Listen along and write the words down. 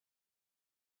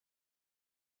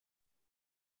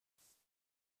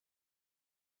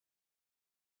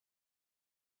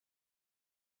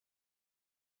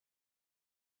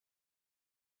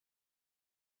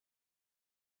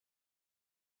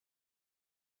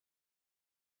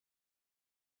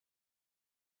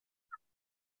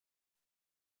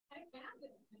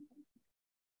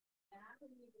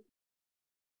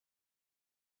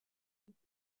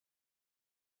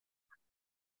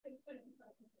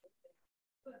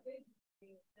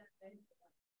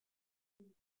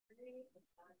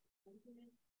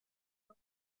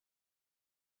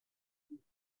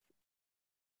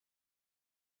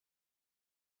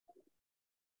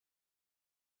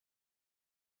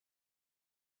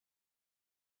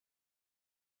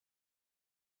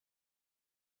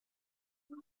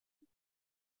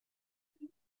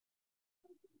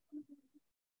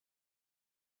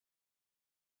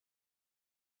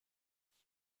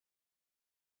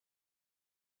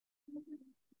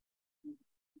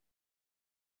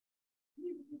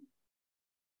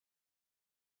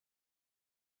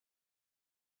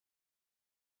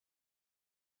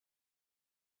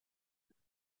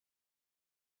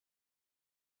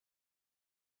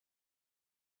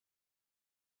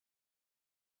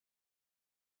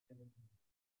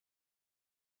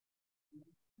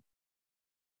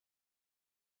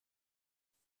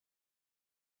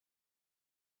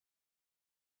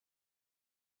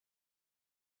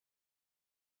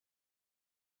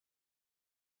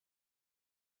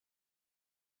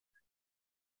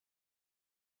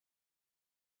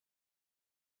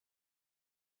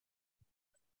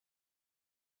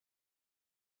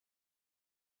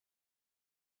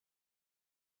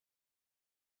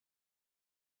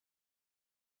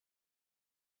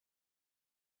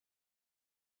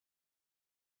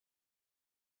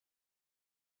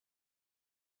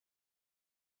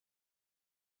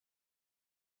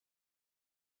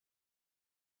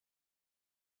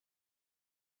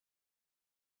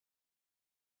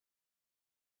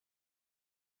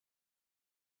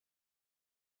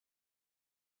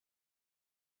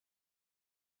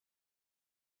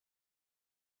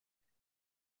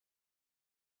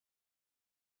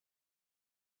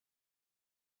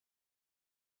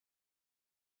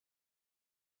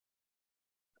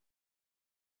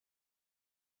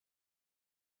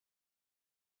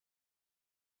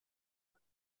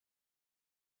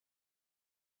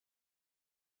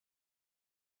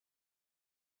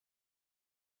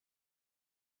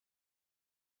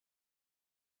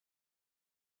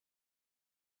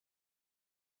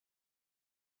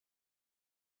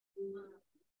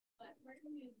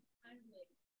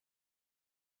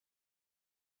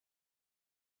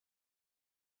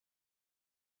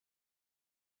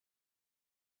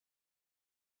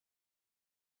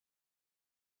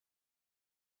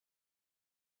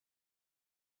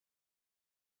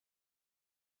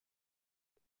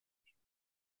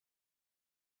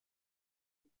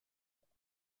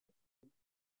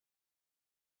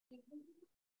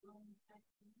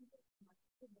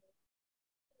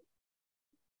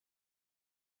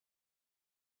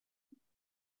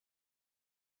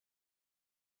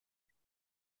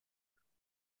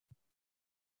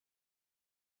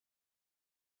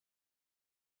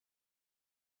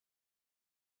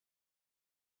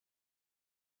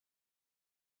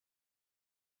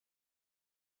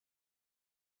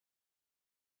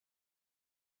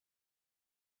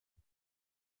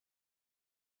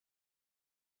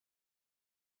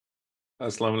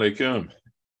Assalamu alaikum.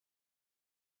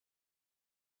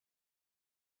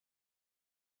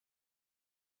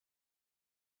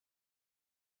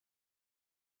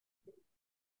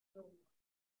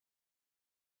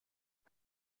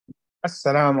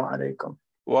 Assalamu alaikum.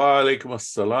 Wa alaikum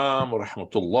assalam wa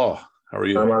rahmatullah. How are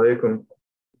you? Assalamu alaikum.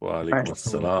 Wa alaikum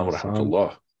assalam wa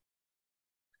rahmatullah.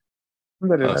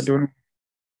 Alhamdulillah, doing.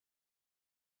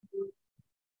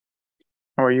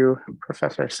 How are you,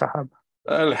 Professor Sahab?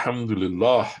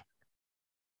 Alhamdulillah.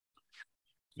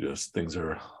 Yes, things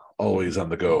are always on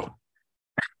the go.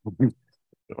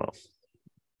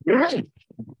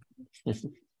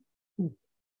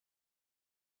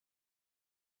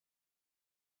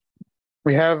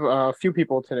 We have a few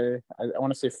people today. I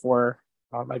want to say 4,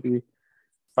 might be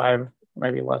 5,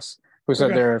 maybe less, who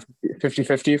said they're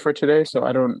 50-50 for today. So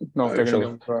I don't know if they're going to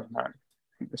be able to or not.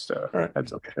 Just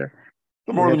heads up there.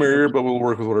 The more the merrier, but we'll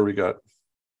work with whatever we got.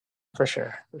 For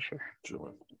sure.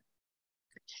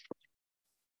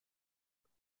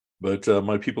 But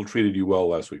my people treated you well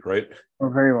last week, right? Oh,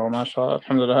 very well, mashallah.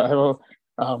 Alhamdulillah.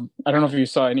 I don't know if you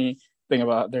saw anything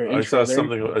about their intro.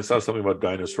 I saw something about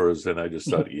dinosaurs, and I just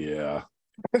thought, yeah.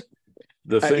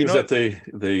 The things that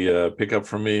they pick up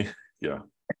from me, yeah.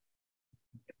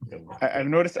 I've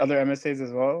noticed other MSAs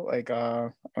as well. Like I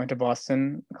went to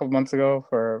Boston a couple months ago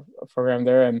for a program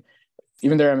there, and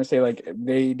even their MSA, like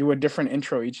they do a different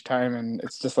intro each time, and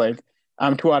it's just like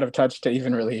I'm too out of touch to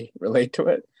even really relate to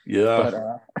it. Yeah,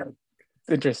 but it's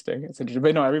interesting.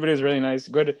 But no, everybody was really nice.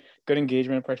 Good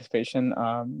engagement, participation.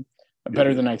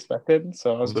 better than I expected.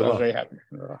 So I was very happy.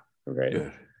 Great. Yeah.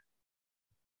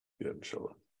 Yeah,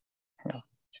 inshallah. Yeah.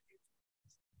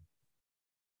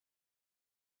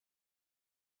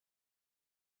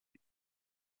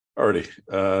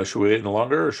 Alrighty. Should we wait any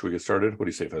longer or should we get started? What do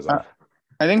you say, Faizan?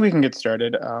 I think we can get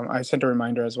started. I sent a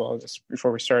reminder as well just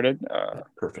before we started.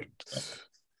 Perfect.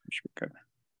 Should be good.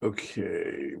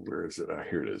 Okay, where is it?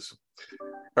 Here it is.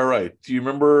 All right. Do you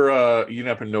remember? You didn't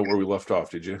happen to know where we left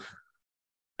off, did you?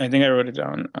 I think I wrote it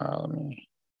down. Let me.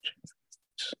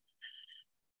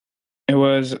 It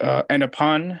was and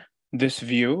upon this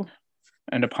view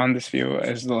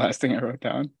is the last thing I wrote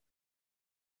down.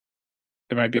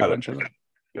 There might be a bunch of them.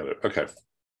 Got it. Okay.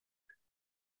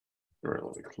 All right,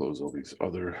 let me close all these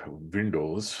other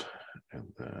windows and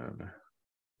then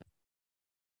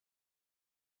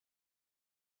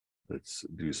let's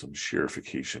do some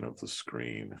shareification of the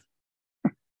screen.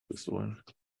 This one.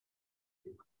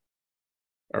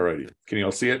 All righty. Can you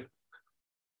all see it?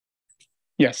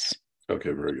 Yes.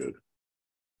 Okay, very good.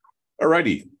 All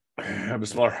righty.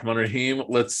 Bismillahirrahmanirrahim.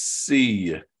 Let's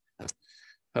see.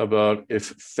 How about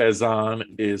if Faizan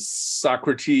is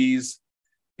Socrates?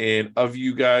 And of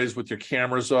you guys with your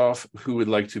cameras off, who would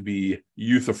like to be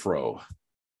Euthyphro?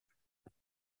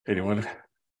 Anyone?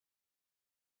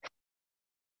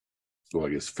 Well, I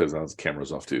guess Faizan's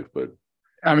camera's off too, but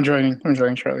I'm joining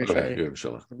Charlie. Okay, good,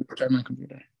 inshallah. Try my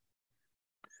computer.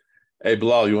 Hey,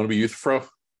 Bilal, you want to be Euthyphro?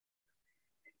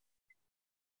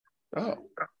 Oh,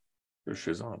 your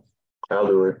shit's on. I'll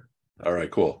do it. All right,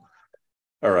 cool.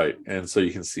 All right, and so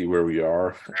you can see where we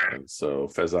are. And so,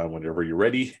 Faizan, whenever you're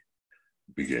ready,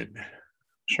 begin.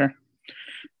 Sure.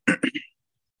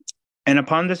 And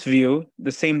upon this view,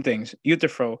 the same things,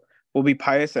 Euthyphro, will be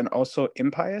pious and also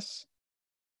impious?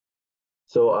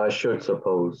 So I should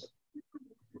suppose.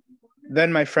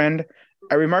 Then, my friend,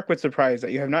 I remark with surprise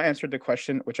that you have not answered the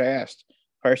question which I asked.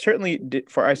 For I certainly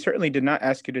did not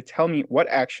ask you to tell me what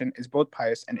action is both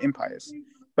pious and impious.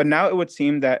 But now it would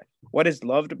seem that what is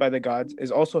loved by the gods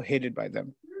is also hated by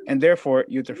them. And therefore,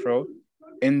 Euthyphro,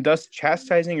 in thus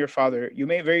chastising your father, you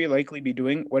may very likely be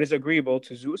doing what is agreeable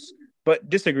to Zeus, but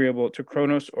disagreeable to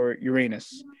Kronos or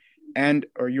Uranus,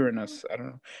 or Uranus, I don't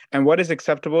know. And what is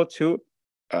acceptable to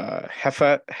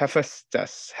Hephaestus.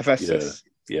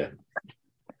 Yeah.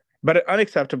 But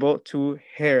unacceptable to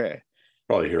Hera.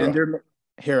 Probably Hera.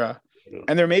 Hera.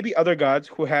 And there may be other gods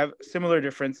who have similar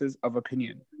differences of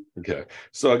opinion. Okay.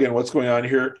 So again, what's going on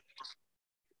here?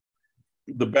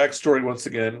 The backstory, once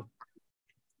again,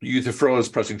 Euthyphro is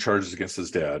pressing charges against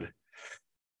his dad.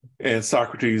 And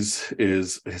Socrates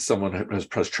is someone who has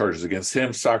pressed charges against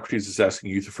him. Socrates is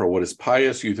asking Euthyphro what is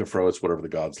pious. Euthyphro, it's whatever the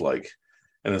gods like.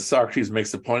 And then Socrates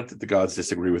makes the point that the gods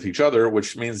disagree with each other,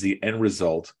 which means the end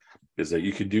result is that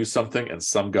you can do something and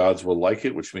some gods will like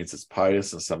it, which means it's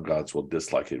pious, and some gods will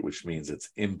dislike it, which means it's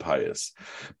impious.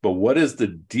 But what is the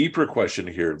deeper question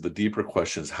here? The deeper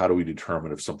question is, how do we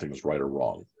determine if something is right or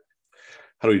wrong?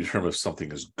 How do we determine if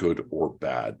something is good or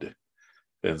bad?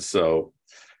 And so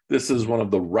this is one of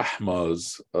the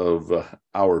rahmas of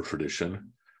our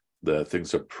tradition. The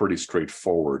things are pretty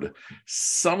straightforward.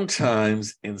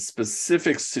 Sometimes in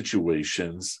specific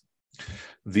situations,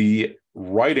 the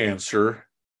right answer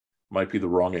might be the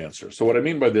wrong answer. So what I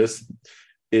mean by this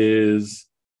is,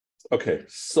 okay,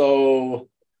 so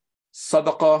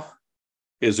sadaqah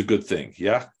is a good thing,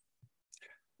 yeah?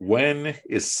 When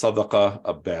is sadaqah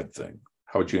a bad thing?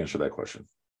 How would you answer that question?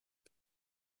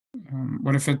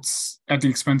 What if it's at the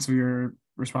expense of your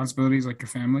responsibilities, like your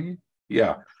family?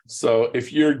 Yeah. So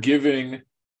if you're giving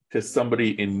to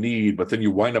somebody in need, but then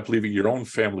you wind up leaving your own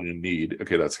family in need,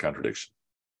 okay, that's a contradiction.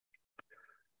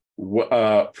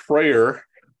 Prayer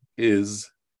is,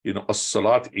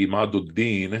 as-salat imadud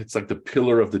deen. It's like the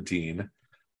pillar of the deen.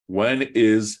 When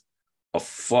is a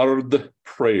fard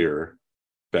prayer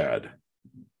bad?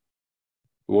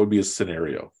 What would be a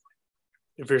scenario?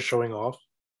 If you're showing off.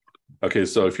 Okay,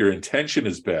 so if your intention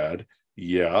is bad,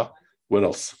 yeah. What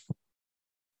else?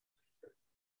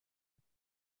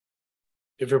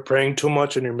 If you're praying too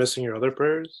much and you're missing your other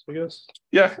prayers, I guess.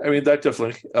 Yeah, I mean, that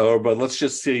definitely. But let's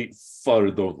just say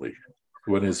fard only.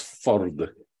 When is fard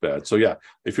bad? So yeah,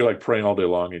 if you're like praying all day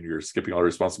long and you're skipping all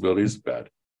responsibilities, bad.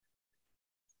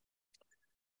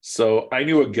 So I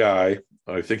knew a guy,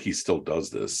 I think he still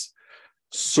does this,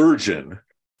 surgeon,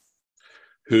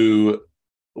 who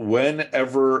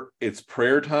whenever it's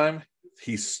prayer time,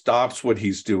 he stops what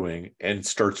he's doing and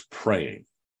starts praying.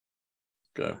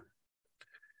 Okay.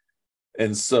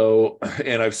 And so,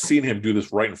 and I've seen him do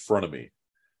this right in front of me,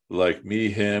 like me,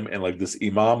 him, and like this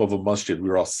imam of a masjid. We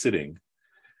were all sitting,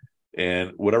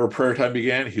 and whatever prayer time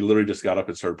began, he literally just got up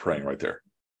and started praying right there.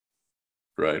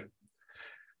 Right.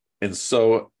 And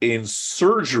so in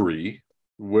surgery,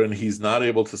 when he's not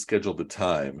able to schedule the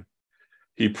time,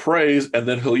 he prays, and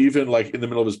then he'll even, like, in the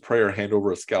middle of his prayer, hand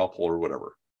over a scalpel or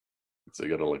whatever. So you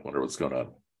got to, like, wonder what's going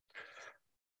on.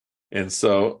 And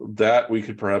so that we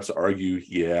could perhaps argue,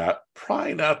 yeah,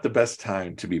 probably not the best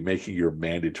time to be making your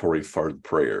mandatory fard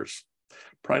prayers.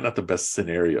 Probably not the best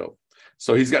scenario.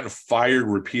 So he's gotten fired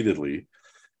repeatedly.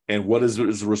 And what is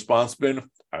his response been?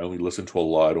 I only listen to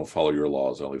Allah. I don't follow your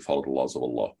laws. I only follow the laws of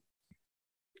Allah.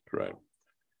 Right.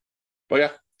 But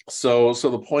yeah, so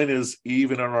the point is,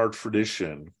 even in our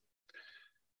tradition,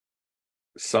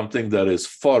 something that is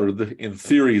fard, in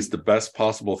theory, is the best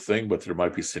possible thing, but there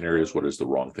might be scenarios where it's the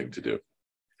wrong thing to do.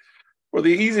 Or the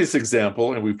easiest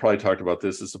example, and we've probably talked about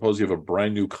this, is suppose you have a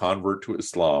brand new convert to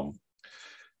Islam.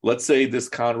 Let's say this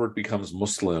convert becomes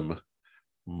Muslim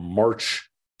March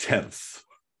 10th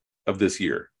of this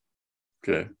year.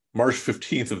 Okay, March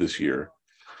 15th of this year.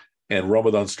 And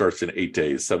Ramadan starts in 8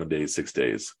 days, 7 days, 6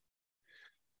 days.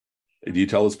 Do you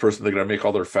tell this person they're going to make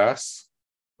all their fasts?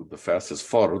 The fast is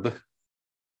fard.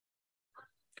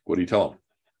 What do you tell them?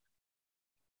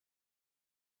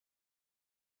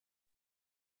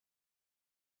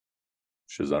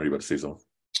 Shazan, are you about to say something?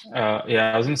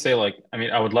 Yeah, I was gonna say, like, I mean,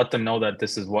 I would let them know that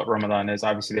this is what Ramadan is.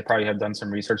 Obviously, they probably have done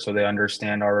some research, so they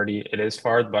understand already it is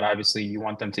fard, but obviously you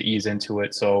want them to ease into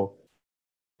it. So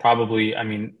probably, I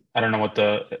mean, I don't know what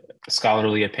the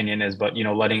scholarly opinion is, but,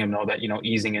 letting them know that,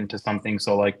 easing into something.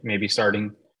 So like maybe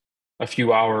starting a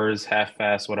few hours, half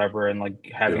fast, whatever, and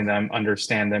like having them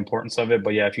understand the importance of it.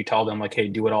 But yeah, if you tell them like, hey,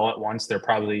 do it all at once, they're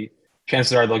probably,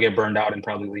 chances are they'll get burned out and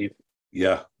probably leave.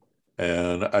 Yeah.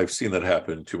 And I've seen that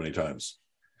happen too many times.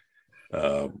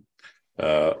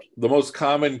 The most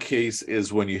common case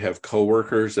is when you have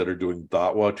coworkers that are doing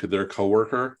da'wah to their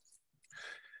coworker,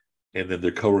 and then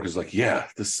their coworkers like, yeah,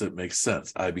 this makes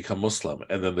sense. I become Muslim.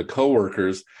 And then the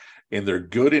coworkers, in their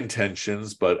good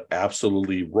intentions, but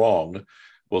absolutely wrong,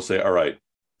 will say, all right,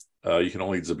 you can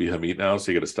only eat zabiha meat now,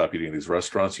 so you got to stop eating in these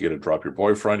restaurants. You got to drop your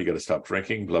boyfriend. You got to stop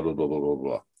drinking, blah, blah, blah, blah, blah,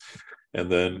 blah. And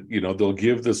then, they'll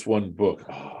give this one book.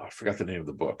 Oh, I forgot the name of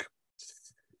the book.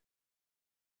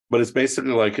 But it's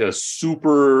basically like a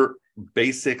super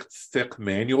basic, thick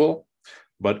manual,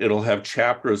 but it'll have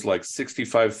chapters like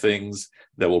 65 things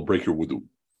that will break your wudu,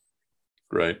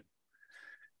 right?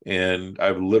 And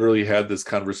I've literally had this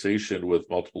conversation with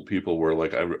multiple people where,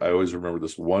 like, I always remember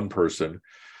this one person.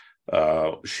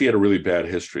 She had a really bad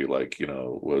history, like,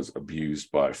 was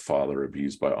abused by father,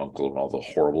 abused by uncle in all the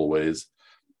horrible ways.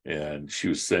 And she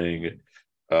was saying,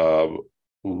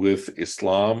 with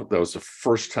Islam, that was the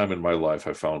first time in my life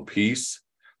I found peace,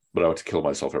 but I had to kill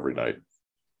myself every night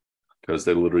because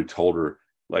they literally told her,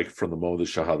 like, from the moment of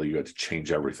the Shahada, you had to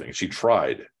change everything. She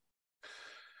tried.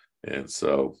 And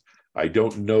so I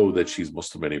don't know that she's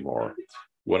Muslim anymore.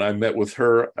 When I met with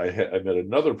her, I met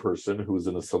another person who was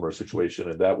in a similar situation.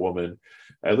 And that woman,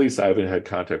 at least I haven't had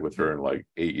contact with her in like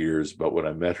 8 years. But when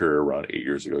I met her around 8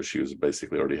 years ago, she was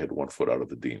basically already had 1 foot out of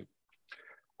the deen.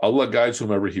 Allah guides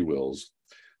whomever he wills.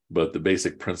 But the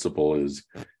basic principle is,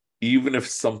 even if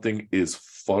something is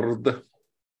fard,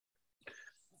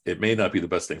 it may not be the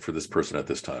best thing for this person at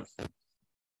this time.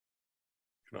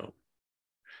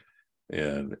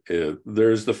 And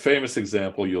there's the famous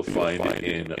example you'll find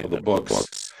in the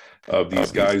books of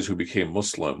these guys who became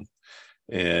Muslim.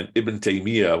 And Ibn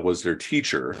Taymiyyah was their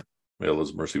teacher, may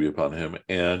Allah's mercy be upon him,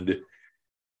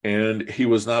 and he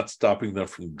was not stopping them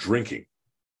from drinking.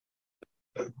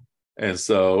 And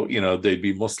so, they'd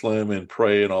be Muslim and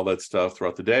pray and all that stuff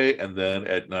throughout the day. And then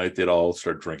at night, they'd all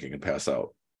start drinking and pass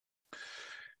out.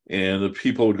 And the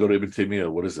people would go to Ibn Taymiyyah,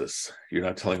 what is this? You're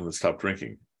not telling them to stop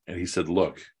drinking. And he said,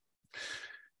 look,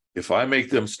 if I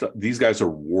make them stop, these guys are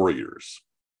warriors.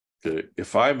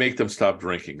 If I make them stop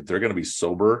drinking, they're going to be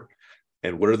sober.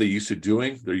 And what are they used to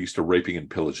doing? They're used to raping and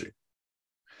pillaging.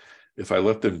 If I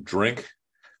let them drink,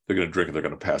 they're going to drink and they're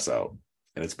going to pass out.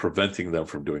 And it's preventing them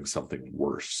from doing something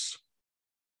worse.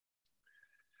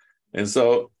 And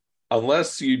so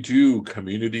unless you do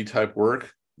community type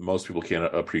work, most people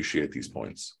can't appreciate these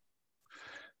points.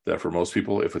 That for most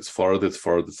people, if it's fard, it's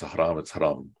fard, it's haram, it's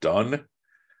haram, done.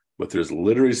 But there's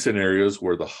literally scenarios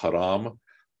where the haram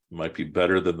might be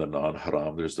better than the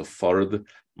non-haram. There's the fard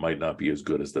might not be as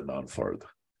good as the non-fard.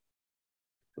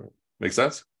 Make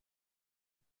sense?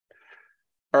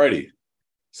 Alrighty.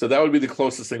 So that would be the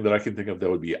closest thing that I can think of that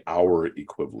would be our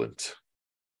equivalent.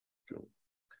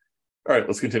 All right,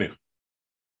 let's continue.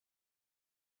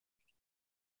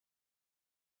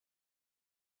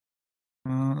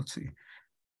 Let's see.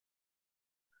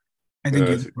 I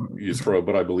think you throw,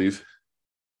 but I believe.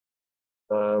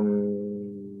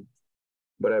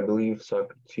 But I believe,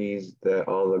 Socrates, that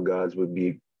all the gods would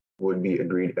be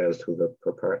agreed as to the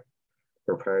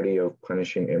propriety of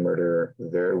punishing a murderer.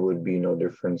 There would be no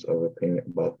difference of opinion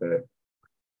about that.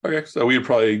 Okay, so we would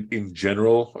probably, in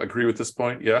general, agree with this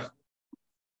point. Yeah,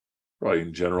 probably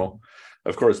in general.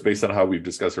 Of course, based on how we've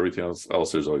discussed everything else,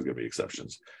 there's always going to be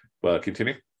exceptions. But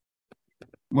continue.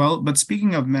 Well, but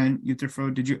speaking of men,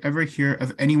 Euthyphro, did you ever hear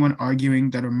of anyone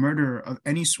arguing that a murderer of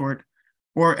any sort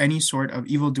or any sort of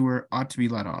evildoer ought to be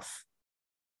let off?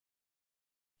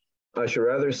 I should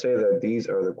rather say that these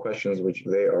are the questions which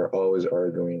they are always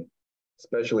arguing,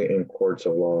 especially in courts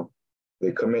of law.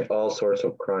 They commit all sorts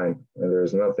of crime, and there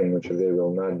is nothing which they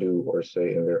will not do or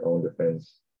say in their own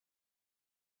defense.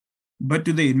 But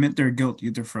do they admit their guilt,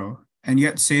 Euthyphro, and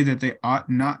yet say that they ought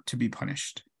not to be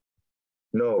punished?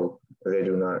 No, they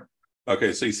do not.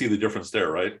 Okay, so you see the difference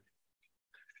there, right?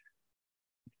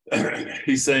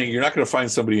 He's saying you're not going to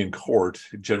find somebody in court,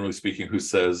 generally speaking, who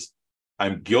says,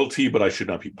 I'm guilty, but I should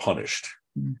not be punished.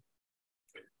 Mm.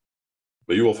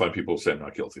 But you will find people who say I'm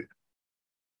not guilty.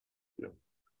 Yeah.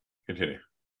 Continue.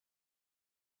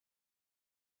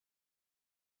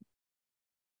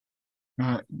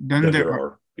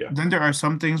 Then there are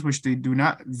some things which they do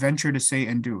not venture to say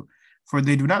and do, for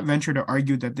they do not venture to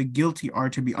argue that the guilty are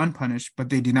to be unpunished, but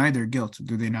they deny their guilt,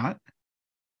 do they not?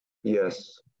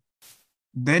 Yes.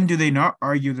 Then do they not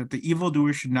argue that the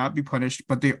evildoer should not be punished,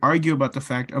 but they argue about the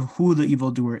fact of who the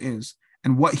evildoer is,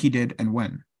 and what he did and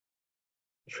when?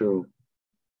 True.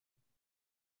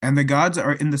 And the gods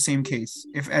are in the same case,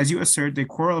 if, as you assert, they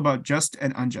quarrel about just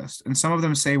and unjust, and some of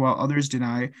them say while others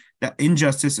deny that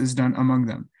injustice is done among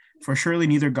them. For surely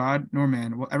neither God nor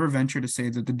man will ever venture to say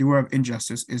that the doer of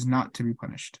injustice is not to be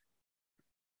punished.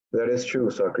 That is true,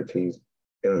 Socrates,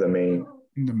 in the main.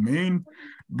 In the main,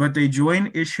 but they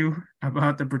join issue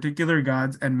about the particular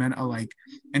gods and men alike.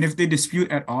 And if they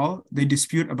dispute at all, they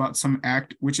dispute about some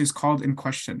act which is called in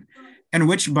question, and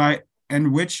which by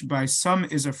some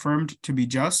is affirmed to be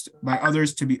just, by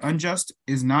others to be unjust.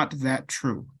 Is not that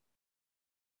true?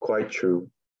 Quite true.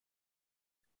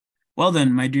 Well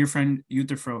then, my dear friend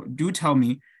Euthyphro, do tell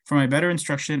me, for my better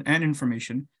instruction and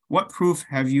information, what proof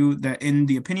have you that in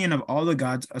the opinion of all the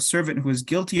gods, a servant who is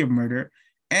guilty of murder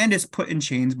and is put in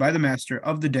chains by the master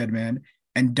of the dead man,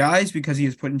 and dies because he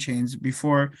is put in chains,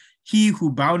 before he who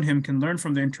bound him can learn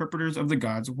from the interpreters of the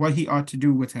gods what he ought to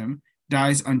do with him,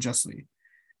 dies unjustly,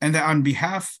 and that on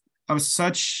behalf of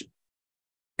such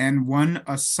an one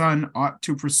a son ought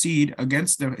to proceed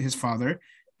against his father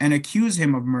and accuse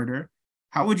him of murder?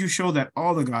 How would you show that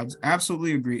all the gods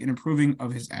absolutely agree in approving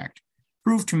of his act?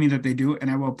 Prove to me that they do,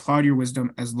 and I will applaud your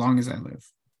wisdom as long as I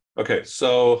live. Okay,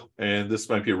 so, and this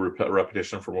might be a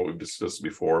repetition from what we've discussed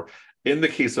before. In the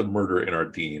case of murder in our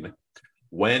deen,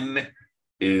 when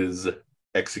is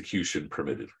execution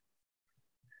permitted?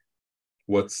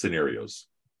 What scenarios?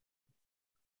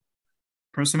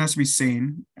 Person has to be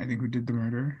sane, I think, who did the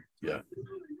murder. Yeah.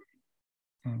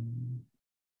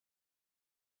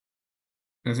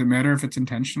 Does it matter if it's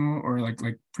intentional or like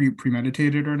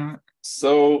premeditated or not?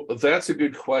 So that's a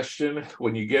good question.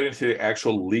 When you get into the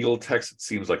actual legal text, it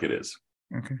seems like it is.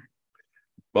 Okay.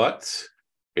 But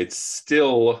it's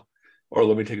still, or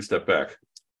let me take a step back.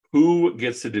 Who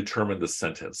gets to determine the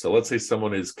sentence? So let's say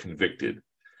someone is convicted,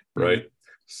 right?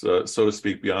 So to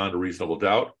speak, beyond a reasonable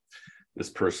doubt,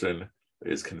 this person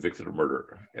is convicted of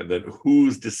murder. And then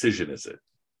whose decision is it?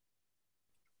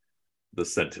 The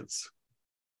sentence.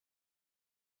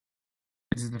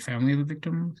 Is it the family of the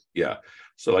victim? Yeah.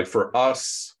 So like for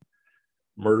us,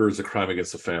 murder is a crime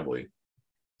against the family.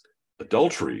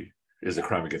 Adultery is a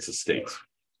crime against the state.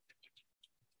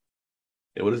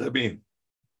 And what does that mean?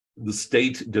 The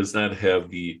state does not have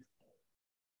the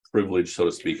privilege, so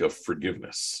to speak, of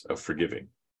forgiveness, of forgiving.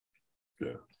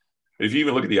 Yeah. If you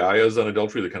even look at the ayahs on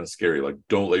adultery, they're kind of scary. Like,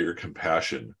 don't let your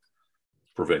compassion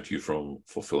prevent you from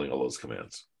fulfilling all those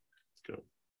commands. Okay.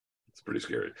 It's pretty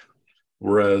scary.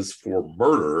 Whereas for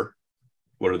murder,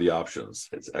 what are the options?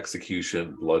 It's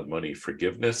execution, blood money,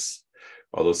 forgiveness.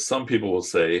 Although some people will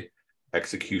say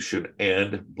execution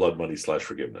and blood money /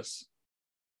 forgiveness.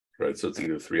 Right? So it's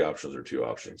either 3 options or 2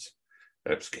 options.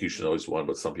 Execution is always one,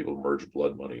 but some people merge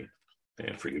blood money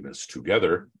and forgiveness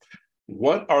together.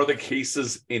 What are the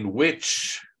cases in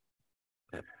which,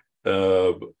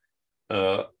 other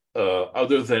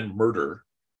than murder,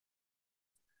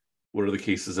 what are the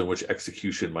cases in which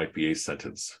execution might be a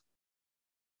sentence?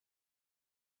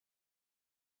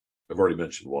 I've already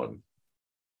mentioned one.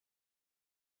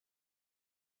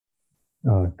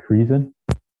 Treason.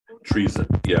 Treason,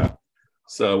 yeah.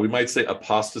 So we might say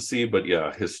apostasy, but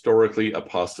yeah, historically,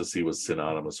 apostasy was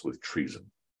synonymous with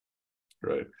treason,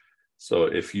 right? So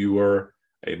if you are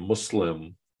a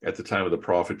Muslim at the time of the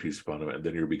Prophet, peace be upon him, and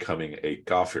then you're becoming a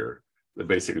kafir, that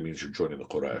basically means you're joining the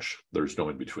Quraysh. There's no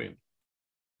in between,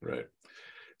 right?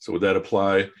 So would that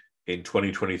apply in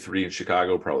 2023 in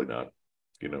Chicago? Probably not.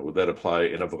 Would that apply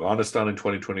in Afghanistan in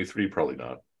 2023? Probably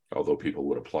not. Although people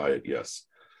would apply it, yes.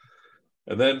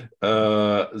 And then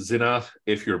zina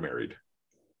if you're married.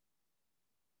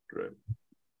 Right.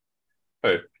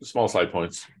 All right, small side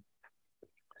points.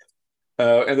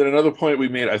 And then another point we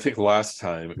made, I think last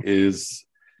time, is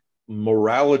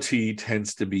morality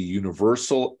tends to be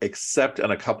universal, except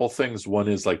on a couple things. One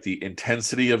is like the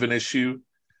intensity of an issue,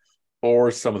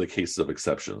 or some of the cases of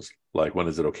exceptions, like when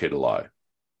is it okay to lie?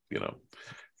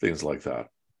 Things like that.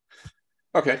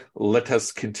 Okay, let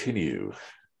us continue.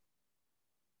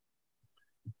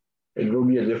 It will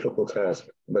be a difficult task,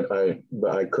 but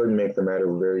I could make the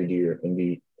matter very dear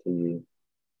indeed to you.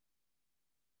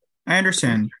 I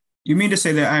understand. You mean to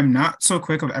say that I am not so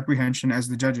quick of apprehension as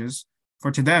the judges,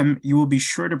 for to them you will be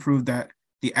sure to prove that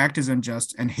the act is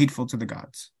unjust and hateful to the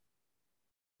gods.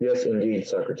 Yes, indeed,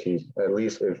 Socrates, at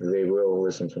least if they will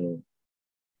listen to me.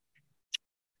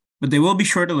 But they will be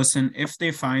sure to listen if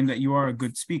they find that you are a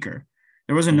good speaker.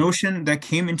 There was a notion that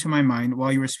came into my mind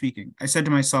while you were speaking. I said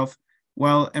to myself,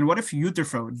 well, and what if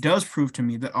Euthyphro does prove to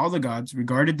me that all the gods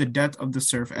regarded the death of the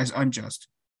serf as unjust?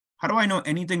 How do I know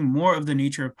anything more of the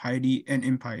nature of piety and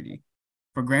impiety?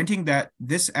 For granting that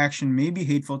this action may be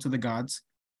hateful to the gods,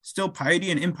 still piety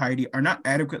and impiety are not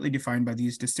adequately defined by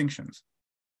these distinctions.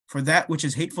 For that which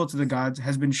is hateful to the gods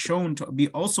has been shown to be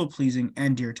also pleasing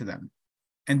and dear to them.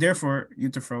 And therefore,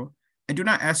 Euthyphro, I do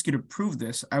not ask you to prove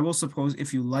this. I will suppose,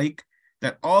 if you like,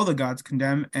 that all the gods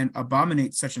condemn and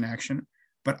abominate such an action,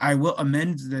 but I will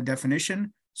amend the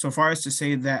definition so far as to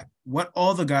say that what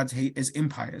all the gods hate is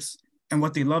impious, and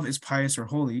what they love is pious or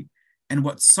holy, and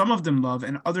what some of them love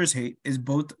and others hate is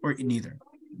both or neither.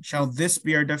 Shall this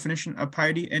be our definition of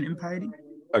piety and impiety?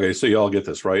 Okay, so you all get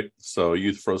this, right? So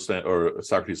Euthyphro or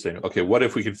Socrates saying, okay, what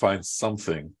if we can find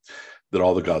something that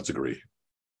all the gods agree?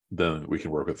 Then we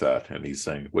can work with that. And he's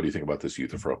saying, what do you think about this,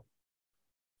 Euthyphro?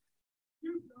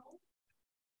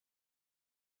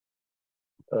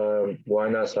 Why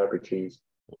not Socrates?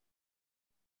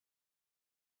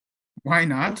 Why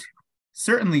not?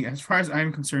 Certainly, as far as I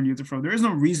am concerned, Euthyphro, there is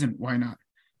no reason why not.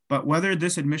 But whether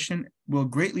this admission will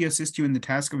greatly assist you in the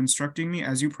task of instructing me,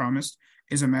 as you promised,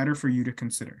 is a matter for you to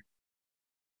consider.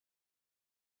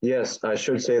 Yes, I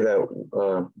should say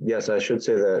that. Yes, I should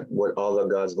say that what all the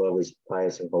gods love is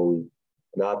pious and holy.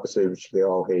 The opposite, which they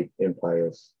all hate,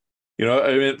 impious.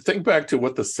 Think back to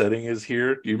what the setting is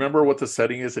here. Do you remember what the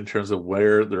setting is in terms of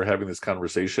where they're having this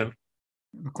conversation?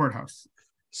 The courthouse.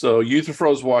 So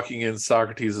Euthyphro is walking in,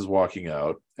 Socrates is walking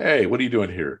out. Hey, what are you doing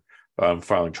here? I'm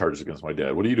filing charges against my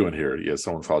dad. What are you doing here? Yeah,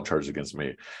 someone filed charges against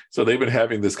me. So they've been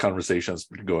having this conversation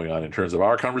going on in terms of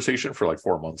our conversation for like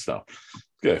 4 months now.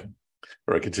 Okay.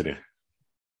 All right, continue.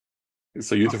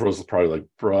 So Euthyphro is probably like,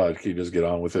 bro, can you just get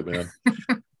on with it, man?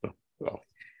 Well.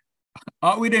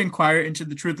 Ought we to inquire into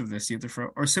the truth of this,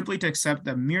 Euthyphro, or simply to accept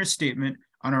the mere statement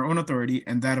on our own authority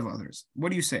and that of others? What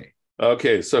do you say?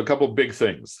 Okay, so a couple big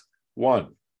things.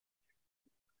 One,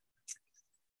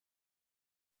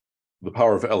 the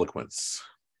power of eloquence.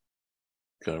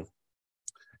 Okay.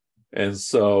 And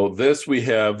so this, we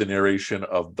have the narration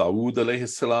of Dawood alayhi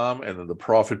salam, and then the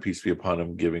Prophet, peace be upon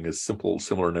him, giving a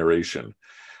similar narration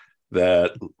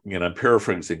that, I'm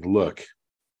paraphrasing, look,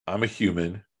 I'm a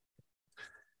human.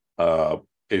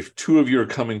 If two of you are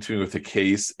coming to me with a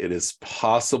case, it is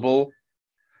possible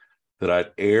that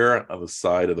I'd err on the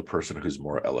side of the person who's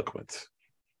more eloquent.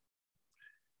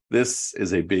 This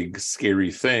is a big,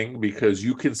 scary thing because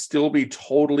you can still be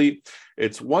totally,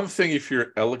 it's one thing if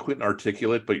you're eloquent and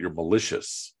articulate, but you're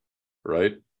malicious,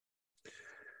 right?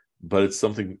 But it's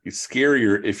something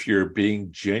scarier if you're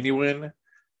being genuine,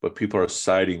 but people are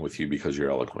siding with you because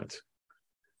you're eloquent.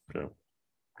 Okay.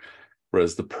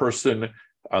 Whereas the person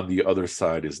on the other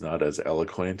side is not as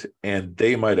eloquent, and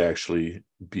they might actually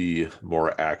be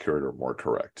more accurate or more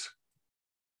correct.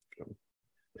 Okay.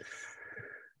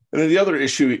 And then the other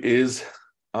issue is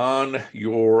on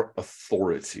your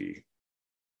authority.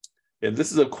 And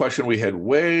this is a question we had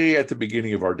way at the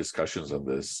beginning of our discussions on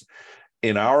this.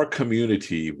 In our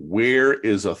community, where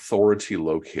is authority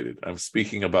located? I'm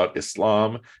speaking about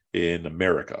Islam in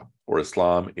America or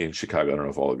Islam in Chicago. I don't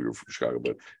know if all of you are from Chicago,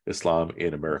 but Islam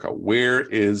in America. Where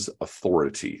is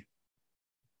authority?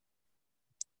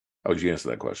 How would you answer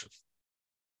that question?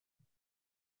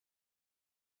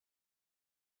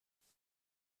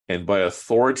 And by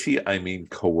authority, I mean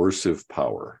coercive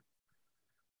power.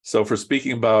 So for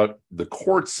speaking about the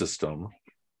court system,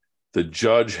 the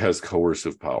judge has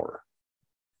coercive power,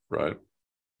 right?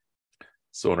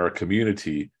 So in our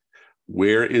community,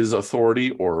 where is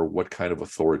authority, or what kind of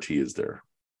authority is there?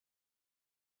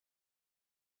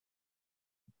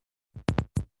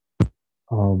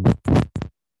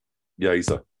 Yeah,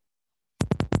 Isa.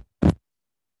 I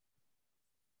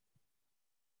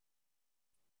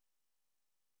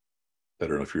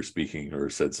don't know if you're speaking or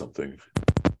said something.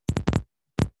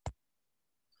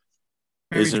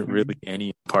 Isn't really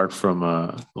any apart from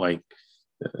like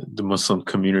the Muslim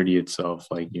community itself,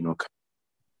 like, you know,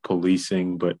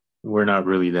 policing, but we're not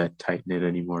really that tight knit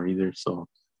anymore either. So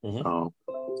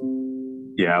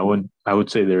yeah, I would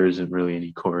say there isn't really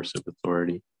any coercive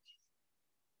authority.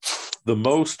 The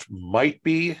most might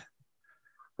be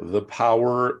the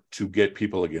power to get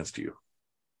people against you,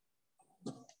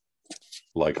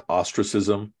 like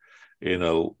ostracism in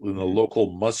a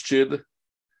local masjid.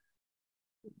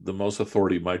 The most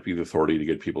authority might be the authority to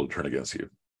get people to turn against you,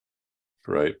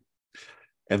 right?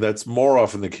 And that's more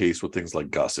often the case with things like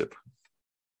gossip,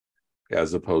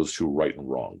 as opposed to right and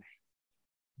wrong.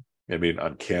 I mean,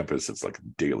 on campus, it's like a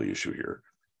daily issue here.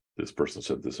 This person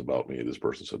said this about me. This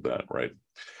person said that, right?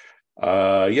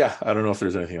 Yeah, I don't know if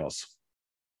there's anything else,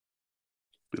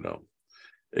 you know,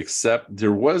 except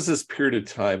there was this period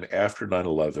of time after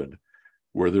 9/11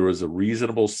 where there was a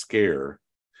reasonable scare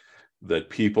that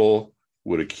people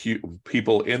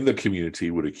in the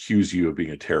community would accuse you of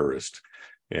being a terrorist.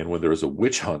 And when there was a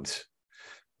witch hunt,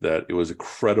 that it was a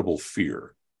credible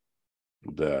fear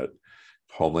that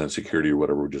Homeland Security or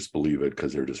whatever would just believe it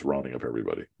because they're just rounding up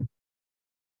everybody.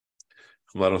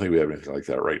 Well, I don't think we have anything like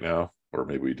that right now, or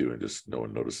maybe we do and just no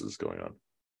one notices going on.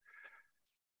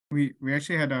 We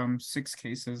actually had 6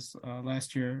 cases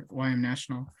last year, YM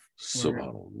National.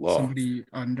 Subhanallah. Somebody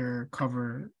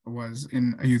undercover was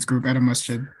in a youth group at a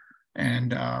masjid,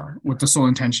 and with the sole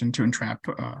intention to entrap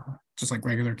just like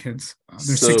regular kids.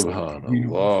 There's 6.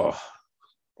 Subhanallah.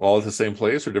 All at the same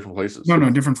place or different places? No,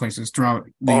 different places throughout.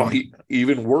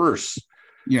 Even worse.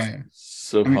 Yeah.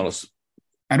 Subhanallah.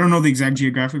 I don't know the exact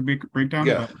geographic breakdown,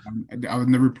 Yeah. but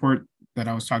in the report that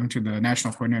I was talking to the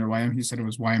national coordinator, YM, he said it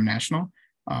was YM National.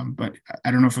 But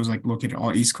I don't know if it was like located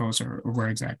all East Coast or where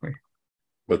exactly.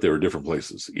 But they were different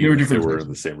places, even if they were in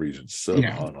the same region.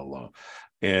 Subhanallah.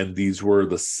 Yeah. And these were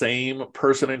the same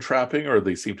person entrapping, or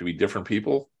they seem to be different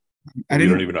people? I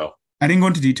don't even know. I didn't go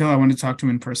into detail. I wanted to talk to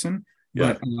him in person.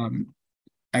 But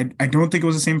I don't think it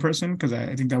was the same person, because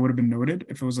I think that would have been noted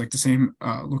if it was like the same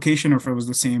location or if it was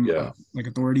the same like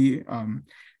authority. And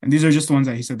these are just the ones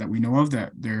that he said that we know of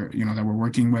that they're, you know, that we're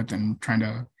working with and trying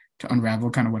to unravel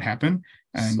kind of what happened.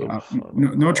 And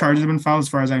no charges have been filed as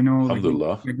far as I know.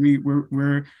 Alhamdulillah. Like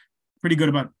we're pretty good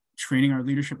about training our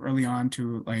leadership early on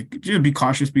to like just be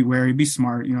cautious, be wary, be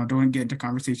smart. You know, don't get into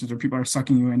conversations where people are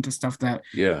sucking you into stuff that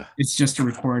it's just to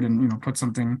record and, you know, put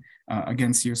something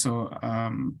against you. So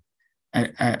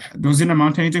those didn't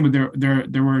amount to anything, but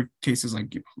there were cases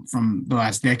like from the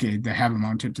last decade that have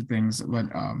amounted to things. But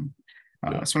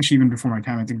especially even before my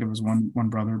time, I think there was one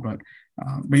brother. But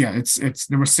yeah, it's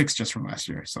there were 6 just from last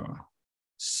year. So.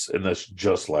 And that's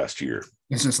just last year.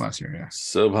 It's just last year, yeah.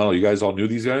 So, you guys all knew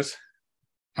these guys?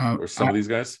 Or some of these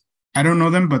guys? I don't know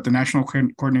them, but the national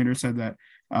coordinator said that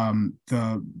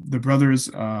the brothers,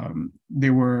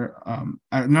 they were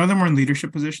none of them were in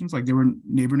leadership positions. Like they were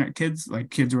neighbornet kids,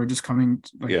 like kids who are just coming.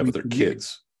 Like, but they're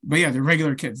kids. But yeah, they're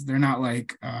regular kids. They're not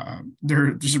like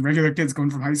they're just regular kids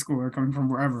coming from high school or coming from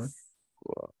wherever.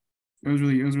 Wow. It was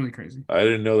really crazy. I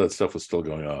didn't know that stuff was still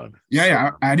going on.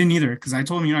 Yeah, I didn't either, because I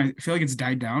told him, you know, I feel like it's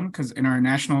died down, because in our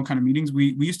national kind of meetings,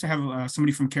 we used to have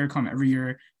somebody from CARICOM every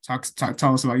year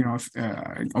tell us about, you know,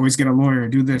 always get a lawyer,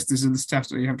 do this. These are the steps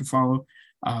that you have to follow.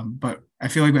 But I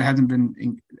feel like it hasn't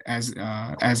been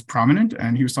as prominent.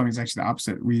 And he was telling me it's actually the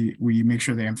opposite. We make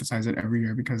sure they emphasize it every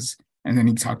year and then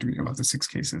he talked to me about the 6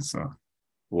 cases. So.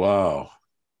 Wow.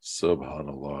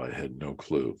 Subhanallah. I had no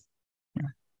clue. Yeah.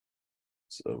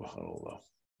 Subhanallah.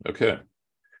 Okay.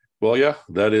 Well, yeah,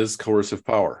 that is coercive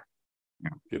power.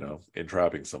 Yeah. You know,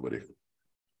 entrapping somebody.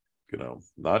 You know,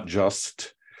 not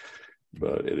just,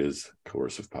 but it is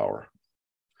coercive power.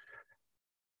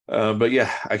 But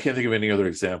yeah, I can't think of any other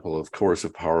example of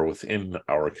coercive power within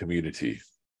our community,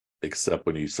 except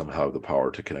when you somehow have the power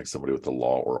to connect somebody with the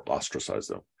law or ostracize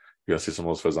them. You want to say something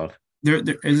else, Faizan?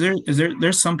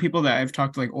 There's some people that I've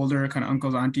talked to, like older kind of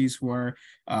uncles, aunties who are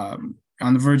on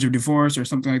the verge of divorce or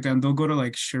something like that, and they'll go to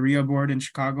like Sharia board in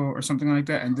Chicago or something like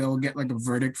that, and they'll get like a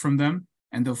verdict from them,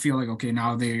 and they'll feel like, okay,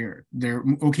 now they're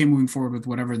okay moving forward with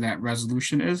whatever that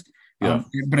resolution is.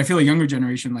 But I feel like younger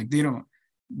generation, like they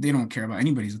don't care about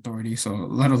anybody's authority, so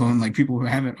let alone like people who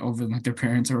have it over like their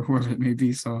parents or whoever it may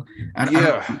be. So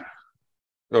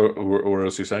Oh, what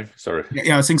else are you saying? Sorry.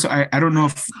 Yeah, I was saying so. I don't know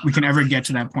if we can ever get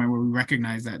to that point where we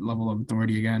recognize that level of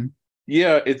authority again.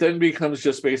 Yeah, it then becomes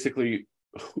just basically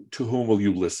to whom will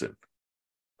you listen?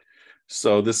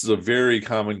 So this is a very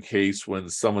common case when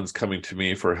someone's coming to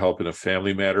me for help in a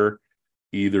family matter.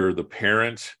 Either the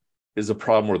parent is a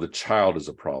problem or the child is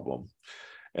a problem.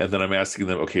 And then I'm asking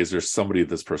them, okay, is there somebody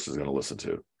this person is going to listen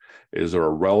to? Is there a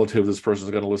relative this person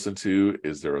is going to listen to?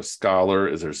 Is there a scholar?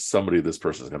 Is there somebody this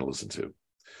person is going to listen to?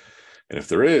 And if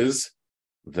there is,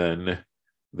 then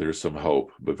there's some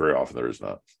hope, but very often there is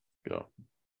not.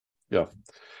 Yeah.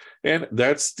 And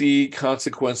that's the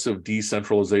consequence of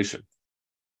decentralization,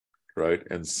 right?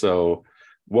 And so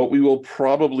what we will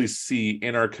probably see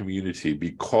in our community,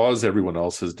 because everyone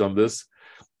else has done this,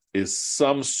 is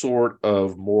some sort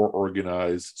of more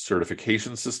organized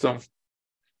certification system,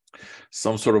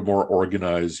 some sort of more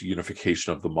organized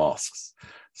unification of the mosques.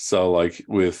 So like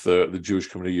with the Jewish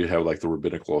community, you have like the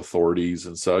rabbinical authorities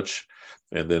and such.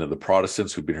 And then in the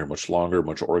Protestants who've been here much longer,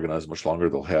 much organized, much longer,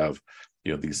 they'll have,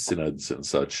 these synods and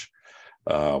such.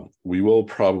 We will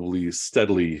probably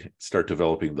steadily start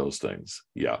developing those things.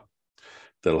 Yeah.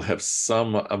 That'll have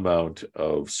some amount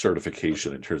of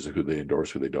certification in terms of who they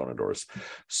endorse, who they don't endorse.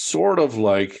 Sort of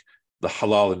like the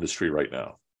halal industry right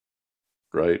now,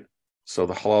 right? So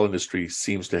the halal industry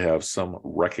seems to have some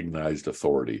recognized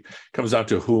authority. Comes down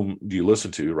to whom do you listen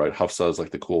to, right? Hafsa is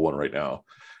like the cool one right now.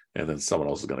 And then someone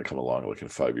else is going to come along like in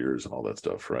 5 years and all that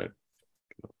stuff, right?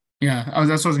 Yeah,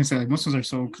 that's what I was gonna say. Like Muslims are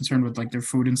so concerned with like their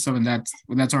food and stuff, and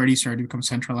that's already started to become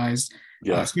centralized.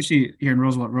 Yeah, especially here in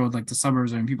Roosevelt Road, like the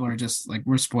suburbs, and people are just like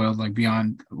we're spoiled, like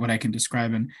beyond what I can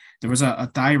describe. And there was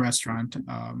a Thai restaurant,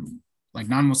 like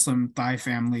non-Muslim Thai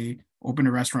family opened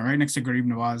a restaurant right next to Garib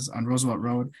Nawaz on Roosevelt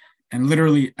Road, and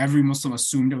literally every Muslim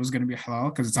assumed it was going to be halal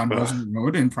because it's on Roosevelt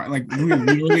Road, and like we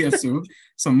literally assumed.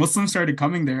 So Muslims started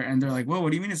coming there, and they're like, "Well,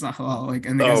 what do you mean it's not halal?" Like,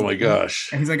 and the oh guy's my like,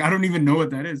 gosh, and he's like, "I don't even know what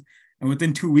that is." And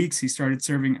within 2 weeks, he started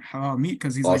serving halal meat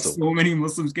because he's awesome. like, so many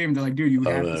Muslims came. They're like, dude, you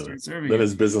have to start serving. Then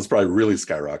his business probably really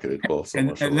skyrocketed. Well, so and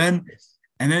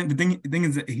then the thing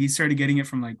is that he started getting it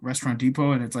from like Restaurant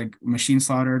Depot, and it's like machine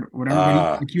slaughtered,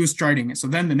 whatever. But he was starting it. So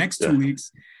then the next 2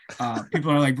 weeks,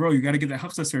 people are like, bro, you got to get that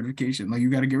Hafsa certification. Like,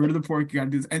 you got to get rid of the pork. You got to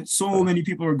do this. And so many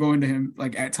people were going to him,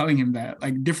 like telling him that,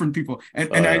 like different people.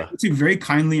 And I would say very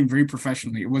kindly and very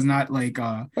professionally. It was not like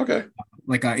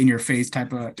like in your face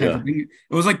type of thing.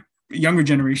 It was like younger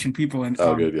generation people, and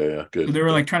good. Good. So they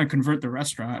were like trying to convert the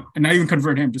restaurant, and not even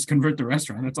convert him, just convert the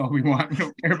restaurant. That's all we want. We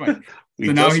don't care about it. We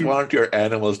so just want your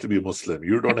animals to be Muslim.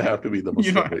 You don't have to be the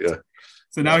Muslim.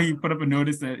 So now he put up a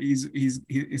notice that he's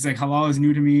like, halal is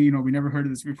new to me. We never heard of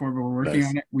this before, but we're working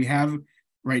on it. We have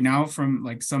right now from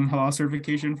like some halal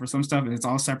certification for some stuff, and it's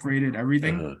all separated,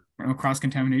 everything, cross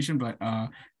contamination, but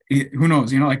who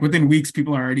knows? Like within weeks,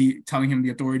 people are already telling him the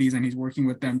authorities, and he's working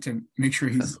with them to make sure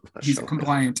he's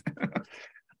compliant.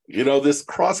 This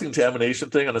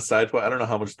cross-contamination thing on a side point, I don't know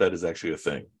how much that is actually a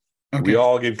thing. Okay. We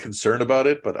all get concerned about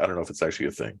it, but I don't know if it's actually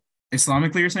a thing.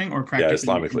 Islamically, you're saying, or practically?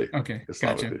 Yeah, Islamically. Okay, Islamically,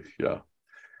 gotcha.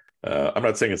 Yeah. I'm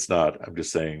not saying it's not. I'm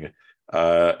just saying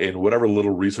in whatever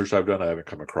little research I've done, I haven't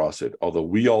come across it. Although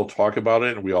we all talk about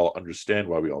it, and we all understand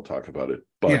why we all talk about it,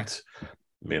 but it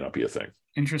may not be a thing.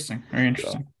 Interesting. Very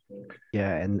interesting.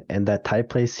 Yeah, and that Thai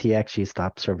place, he actually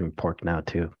stopped serving pork now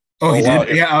too. Oh, he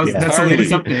did? Yeah, that's the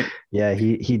latest update. Yeah,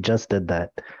 he just did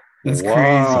that. That's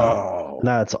crazy.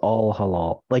 No, it's all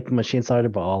halal, like machine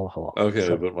slaughtered, but all halal.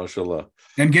 Okay, but mashallah.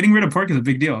 And getting rid of pork is a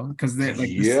big deal because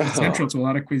it's central to a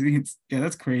lot of cuisines. Yeah,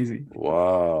 that's crazy.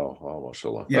 Wow,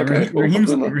 mashallah. Yeah, okay.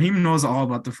 Raheem knows all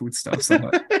about the food stuff, so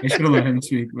I should have let him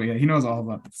speak. But yeah, he knows all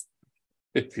about this.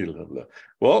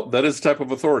 Well, that is type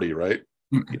of authority, right?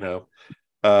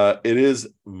 It is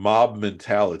mob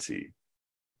mentality,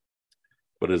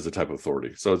 but it is a type of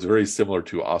authority. So it's very similar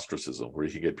to ostracism, where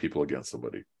you can get people against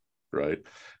somebody, right?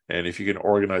 And if you can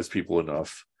organize people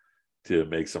enough to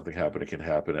make something happen, it can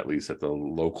happen at least at the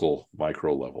local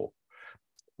micro level.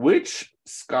 Which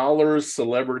scholars,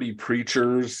 celebrity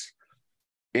preachers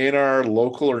in our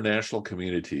local or national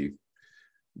community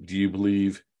do you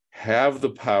believe have the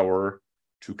power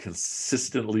to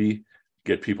consistently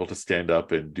get people to stand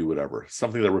up and do whatever,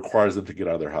 something that requires them to get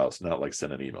out of their house, not like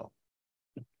send an email?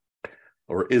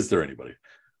 Or is there anybody?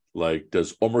 Like,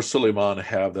 does Omar Suleiman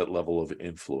have that level of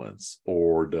influence?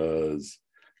 Or does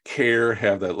CARE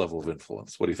have that level of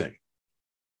influence? What do you think?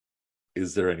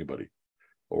 Is there anybody?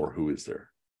 Or who is there?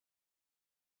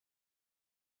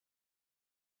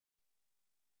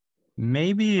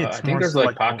 Maybe it's I think there's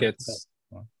like pockets.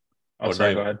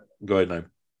 Sorry, go ahead. Go ahead, Naim.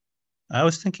 I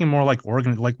was thinking more like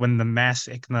like when the mass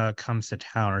ICNA comes to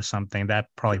town or something, that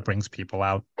probably brings people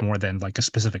out more than like a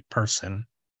specific person.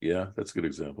 Yeah, that's a good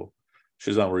example.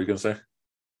 Shizan, what were you going to say?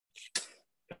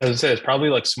 As I said, it's probably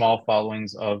like small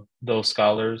followings of those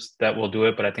scholars that will do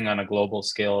it, but I think on a global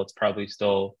scale, it's probably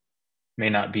still may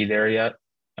not be there yet.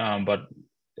 But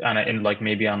in like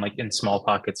maybe on like in small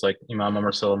pockets like Imam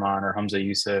Umar Suleiman or Hamza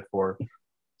Yusuf or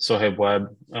Sohaib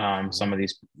Webb, some of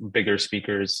these bigger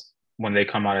speakers, when they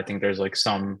come out, I think there's like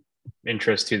some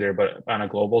interest to there. But on a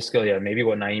global scale, yeah, maybe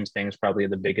what Naeem's saying is probably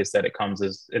the biggest that it comes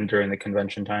is in during the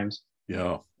convention times.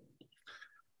 Yeah.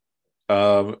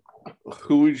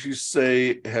 Who would you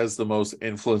say has the most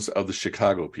influence of the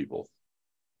Chicago people?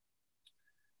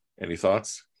 Any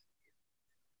thoughts?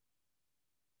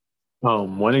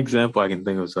 One example I can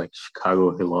think of is like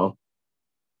Chicago Hillel.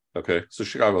 Okay, so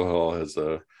Chicago Hall has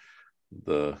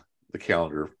the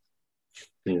calendar.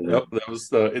 Yeah. Yep, that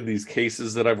was in these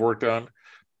cases that I've worked on.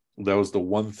 That was the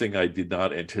one thing I did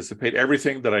not anticipate.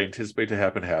 Everything that I anticipate to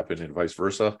happen happened, and vice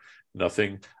versa.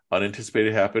 Nothing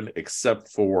unanticipated happened, except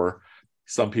for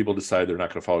some people decide they're not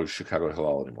going to follow Chicago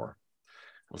Hillel anymore.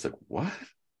 I was like, what?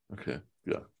 Okay,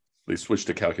 yeah. They switched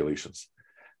to calculations.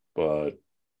 But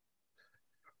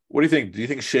what do you think? Do you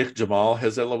think Sheikh Jamal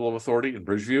has that level of authority in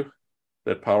Bridgeview?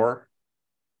 That power?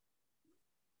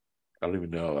 I don't even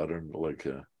know. I don't like.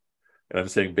 And I'm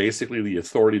saying basically the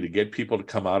authority to get people to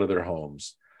come out of their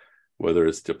homes, whether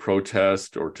it's to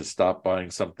protest or to stop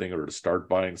buying something or to start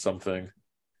buying something.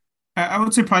 I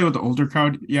would say probably with the older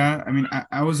crowd. Yeah, I mean,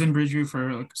 I was in Bridgeview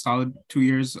for like a solid 2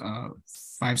 years,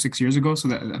 5, 6 years ago. So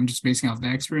that I'm just basing off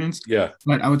that experience. Yeah,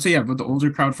 but I would say but the older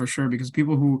crowd for sure, because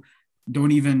people who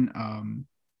don't even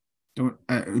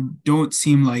don't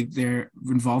seem like they're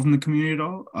involved in the community at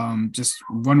all. Just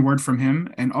one word from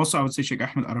him, and also I would say Sheikh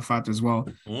Ahmed Arafat as well.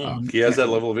 He has that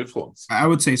level of influence. I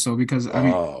would say so because I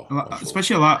mean,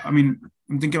 especially a lot. I mean,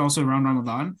 I'm thinking also around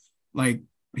Ramadan, like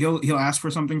he'll ask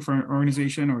for something for an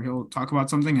organization or he'll talk about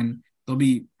something, and there'll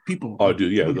be people. Oh,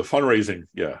 dude, yeah, the fundraising.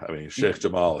 Yeah, I mean, Sheikh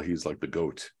Jamal, he's like the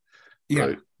goat. Yeah,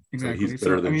 right? exactly. He's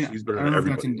better than he's better than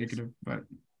everybody. That's indicative, but.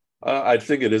 I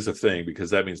think it is a thing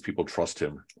because that means people trust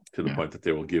him to the point that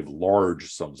they will give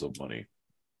large sums of money.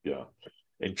 Yeah.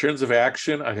 In terms of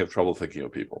action, I have trouble thinking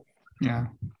of people. Yeah.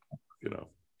 You know.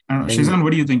 I don't know. Shizan,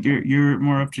 what do you think? You're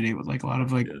more up to date with like a lot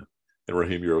of like. Yeah. And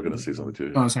Raheem, you're going to say something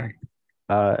too. Oh, sorry.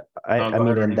 I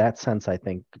mean, in that sense, I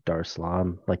think Dar es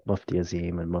Salaam, like Mufti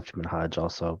Azim and Mufti Minhaj,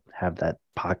 also have that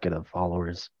pocket of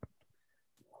followers.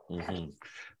 Mm-hmm.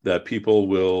 That people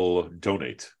will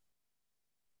donate.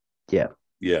 Yeah.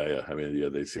 Yeah. I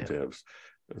mean, they seem to have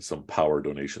some power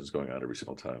donations going on every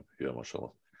single time. Yeah, mashallah.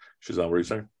 Shizan, what are you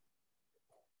saying?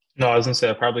 No, I was going to say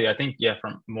I think, I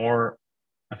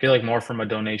feel like more from a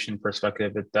donation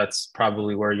perspective, that's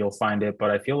probably where you'll find it.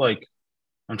 But I feel like,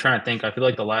 I'm trying to think, I feel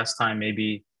like the last time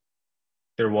maybe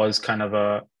there was kind of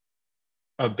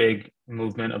a big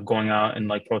movement of going out and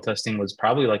like protesting was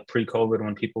probably like pre-COVID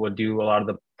when people would do a lot of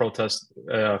the protests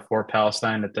for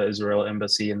Palestine at the Israel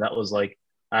embassy. And that was like,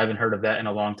 I haven't heard of that in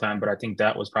a long time, but I think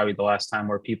that was probably the last time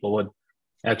where people would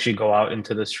actually go out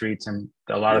into the streets. And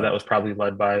a lot of that was probably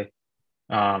led by,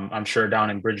 I'm sure down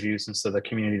in Bridgeview, since of the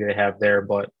community they have there.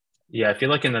 But yeah, I feel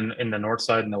like in the north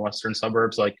side and the western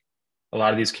suburbs, like a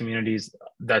lot of these communities,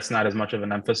 that's not as much of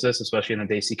an emphasis, especially in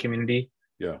the Desi community.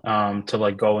 Yeah. To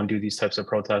like go and do these types of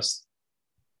protests.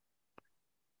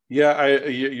 Yeah,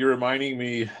 you're reminding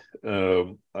me.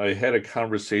 I had a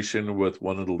conversation with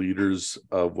one of the leaders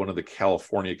of one of the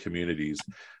California communities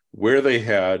where they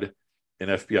had an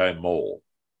FBI mole.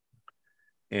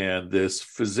 And this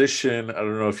physician, I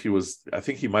don't know if I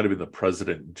think he might have been the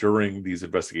president during these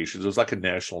investigations. It was like a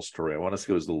national story. I want to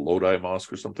say it was the Lodi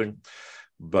Mosque or something.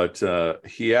 But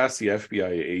he asked the FBI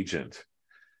agent,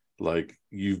 like,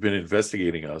 you've been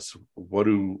investigating us. What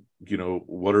is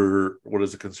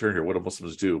the concern here? What do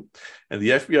Muslims do? And the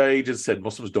FBI agent said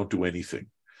Muslims don't do anything.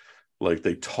 Like,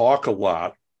 they talk a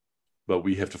lot, but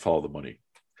we have to follow the money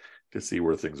to see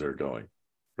where things are going.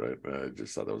 Right? I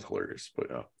just thought that was hilarious. But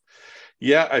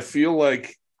yeah, I feel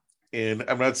like, and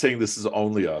I'm not saying this is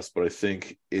only us, but I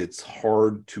think it's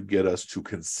hard to get us to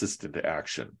consistent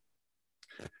action.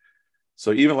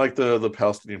 So even like the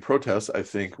Palestinian protests, I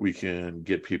think we can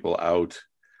get people out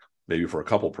maybe for a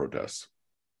couple protests.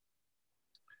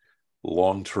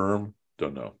 Long term,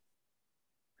 don't know.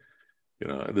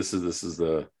 This is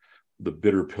the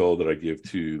bitter pill that I give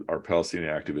to our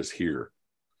Palestinian activists here.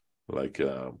 Like,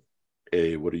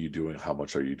 what are you doing? How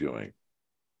much are you doing?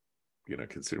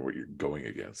 Consider what you're going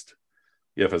against.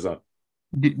 Yeah, Fazan.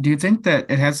 Do you think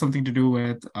that it has something to do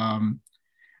with I'm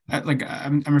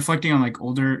reflecting on like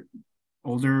older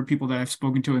older people that I've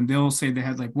spoken to, and they'll say they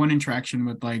had like one interaction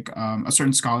with like a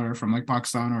certain scholar from like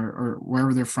Pakistan or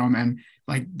wherever they're from, and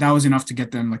like that was enough to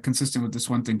get them like consistent with this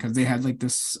one thing because they had like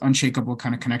this unshakable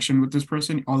kind of connection with this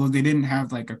person, although they didn't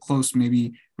have like a close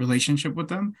maybe relationship with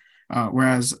them.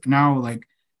 Whereas now, like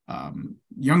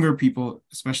younger people,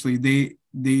 especially, they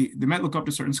might look up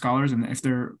to certain scholars, and if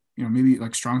they're maybe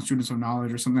like strong students of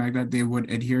knowledge or something like that, they would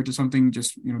adhere to something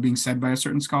just being said by a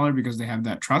certain scholar because they have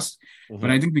that trust. But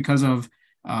I think because of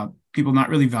people not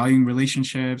really valuing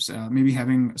relationships, maybe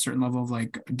having a certain level of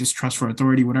like distrust for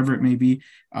authority, whatever it may be,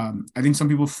 I think some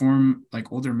people form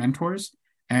like older mentors,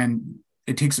 and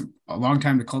it takes a long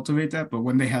time to cultivate that. But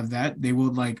when they have that, they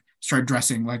will like start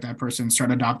dressing like that person, start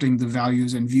adopting the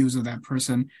values and views of that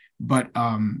person. But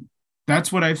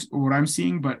that's what I'm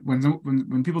seeing. But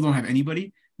when people don't have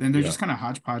anybody, then they're just kind of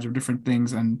hodgepodge of different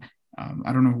things, and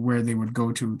I don't know where they would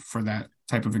go to for that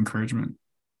type of encouragement.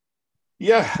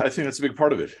 Yeah, I think that's a big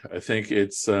part of it. I think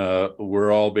it's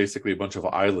we're all basically a bunch of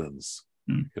islands,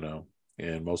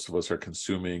 and most of us are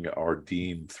consuming our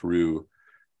deen through.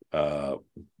 I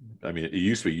mean, it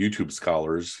used to be YouTube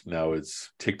scholars. Now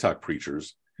it's TikTok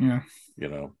preachers. Yeah.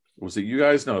 Was it you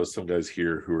guys? No, some guys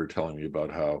here who were telling me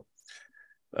about how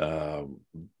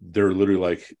they're literally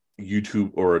like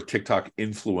YouTube or TikTok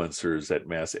influencers at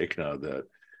Mass ICNA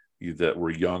that were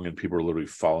young, and people are literally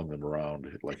following them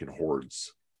around like in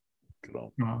hordes.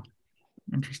 Wow.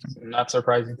 Interesting. Not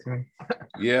surprising to me.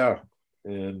 Yeah.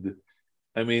 And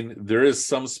I mean, there is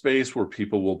some space where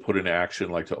people will put in action,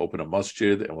 like to open a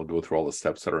masjid, and we'll go through all the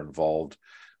steps that are involved,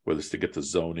 whether it's to get the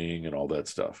zoning and all that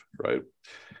stuff, right?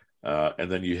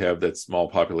 And then you have that small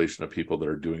population of people that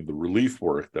are doing the relief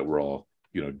work that we're all,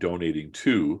 donating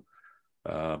to.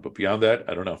 But beyond that,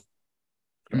 I don't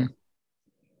know.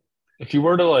 If you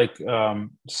were to like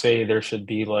say there should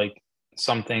be like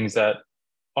some things that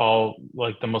all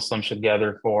like the Muslims should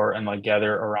gather for and like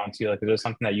gather around to, like is there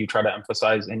something that you try to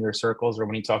emphasize in your circles or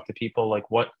when you talk to people, like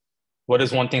what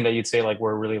is one thing that you'd say like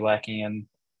we're really lacking in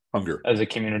hunger as a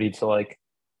community to like,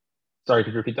 sorry,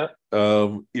 could you repeat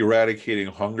that? Eradicating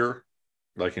hunger,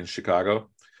 like in Chicago,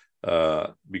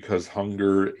 because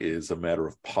hunger is a matter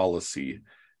of policy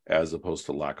as opposed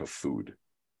to lack of food,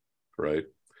 right?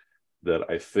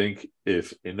 That I think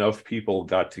if enough people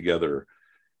got together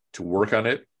to work on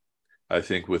it, I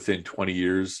think within 20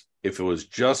 years, if it was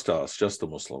just us, just the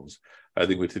Muslims, I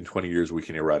think within 20 years, we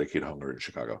can eradicate hunger in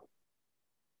Chicago,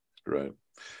 right?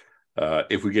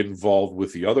 If we get involved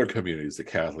with the other communities, the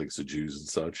Catholics, the Jews and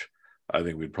such, I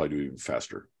think we'd probably do even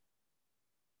faster,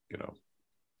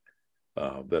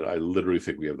 that I literally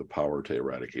think we have the power to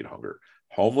eradicate hunger.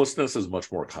 Homelessness is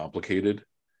much more complicated.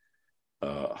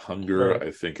 Hunger, right.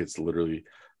 I think it's literally,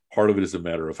 part of it is a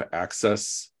matter of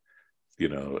access,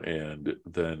 and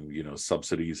then,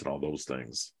 subsidies and all those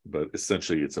things. But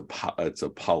essentially it's a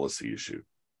policy issue,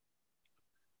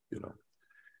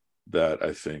 that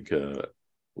I think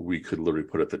we could literally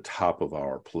put at the top of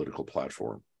our political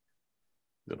platform,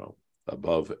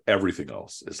 above everything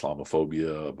else,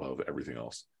 Islamophobia, above everything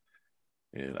else.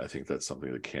 And I think that's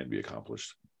something that can be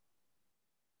accomplished.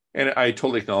 And I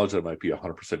totally acknowledge that it might be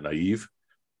 100% naive,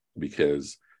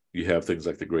 because you have things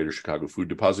like the Greater Chicago Food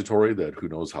Depository that who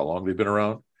knows how long they've been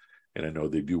around. And I know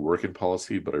they do work in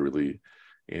policy, but I really,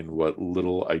 in what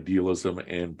little idealism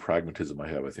and pragmatism I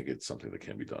have, I think it's something that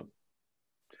can be done.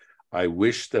 I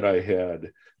wish that I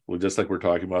had, well, just like we're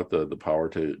talking about the power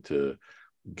to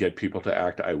get people to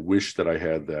act, I wish that I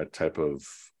had that type of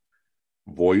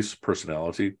voice,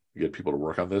 personality, to get people to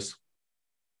work on this.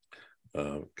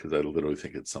 Because I literally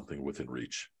think it's something within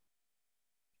reach.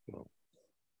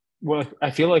 Well,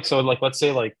 I feel like, so like, let's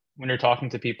say like when you're talking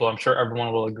to people, I'm sure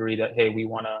everyone will agree that, hey, we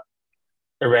want to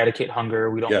eradicate hunger.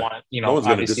 We don't want to, no one's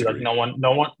obviously like no one's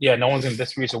going to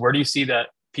disagree. So where do you see that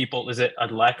people, is it a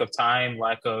lack of time,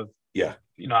 lack of,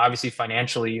 obviously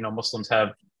financially, Muslims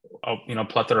have,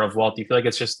 plethora of wealth. Do you feel like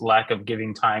it's just lack of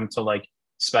giving time to like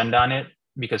spend on it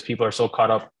because people are so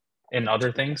caught up in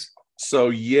other things?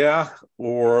 So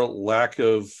or lack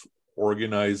of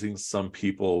organizing some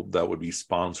people that would be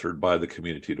sponsored by the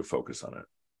community to focus on it,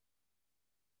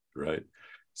 right?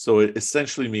 So it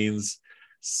essentially means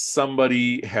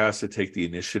somebody has to take the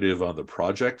initiative on the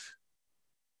project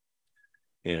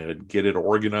and get it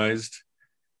organized,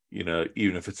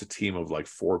 even if it's a team of like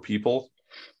 4 people,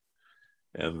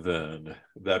 and then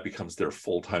that becomes their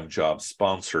full-time job,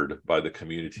 sponsored by the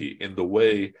community in the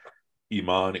way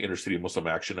Iman, Inner City Muslim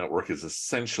Action Network, is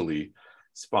essentially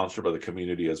sponsored by the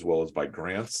community as well as by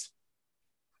grants,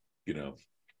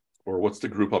 or what's the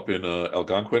group up in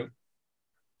Algonquin?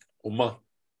 Ummah.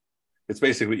 It's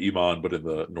basically Iman, but in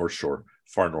the North Shore,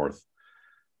 far north.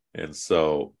 And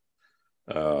so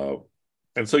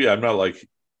And so, yeah, I'm not like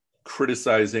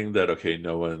criticizing that, okay,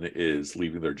 no one is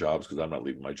leaving their jobs, because I'm not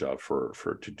leaving my job for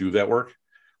to do that work.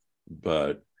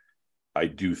 But I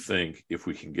do think if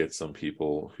we can get some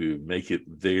people who make it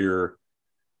their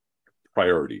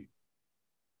priority,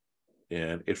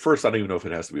 and at first I don't even know if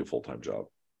it has to be a full-time job,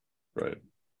 right?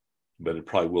 But it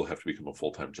probably will have to become a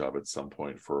full-time job at some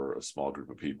point for a small group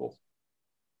of people,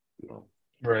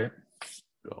 Right.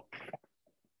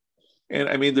 And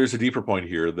I mean, there's a deeper point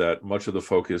here that much of the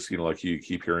focus, like you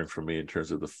keep hearing from me in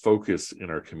terms of the focus in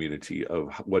our community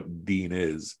of what deen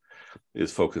is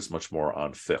focused much more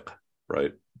on fiqh,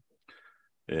 right?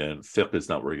 And fiqh is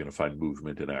not where you're going to find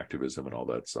movement and activism and all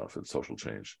that stuff and social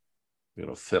change.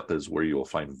 Fiqh is where you will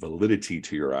find validity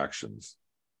to your actions,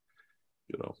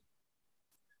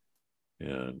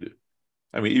 And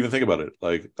I mean, even think about it,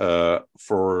 like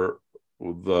for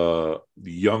the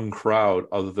young crowd,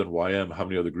 other than YM, how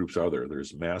many other groups are there?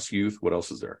 There's Mass Youth. What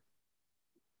else is there?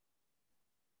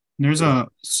 There's a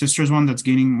sisters one that's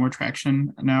gaining more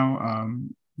traction now.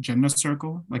 Jannah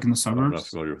Circle, like in the suburbs. I'm not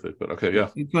familiar with it, but okay, yeah.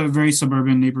 It's a very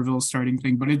suburban Naperville starting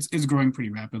thing, but it's growing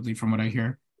pretty rapidly from what I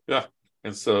hear. Yeah,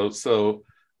 and so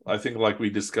I think, like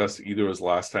we discussed either as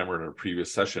last time or in a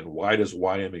previous session, why does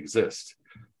YM exist?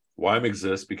 YM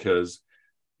exists because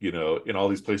in all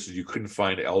these places you couldn't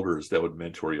find elders that would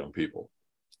mentor young people,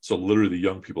 so literally the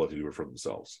young people have to do it for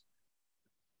themselves.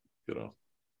 Well,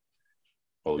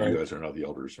 right. You guys are not the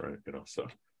elders, right? So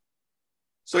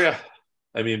yeah,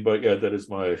 I mean, but yeah, that is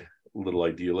my little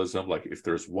idealism. Like, if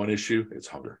there's one issue, it's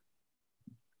hunger.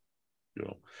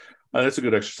 And that's a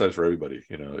good exercise for everybody.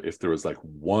 If there was like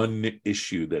one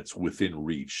issue that's within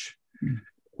reach,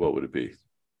 what would it be?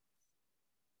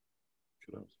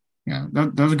 Yeah,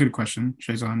 that was a good question,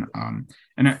 Shazan.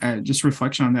 And just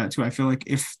reflection on that too. I feel like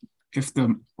if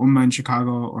the Ummah in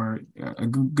Chicago or a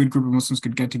good group of Muslims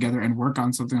could get together and work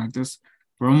on something like this,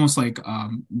 we're almost like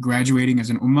graduating as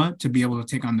an Ummah to be able to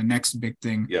take on the next big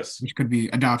thing. Yes, which could be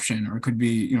adoption or it could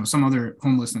be some other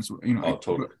homelessness.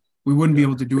 Totally. We wouldn't be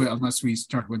able to do it unless we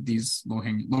start with these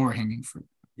lower hanging fruit.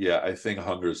 Yeah, I think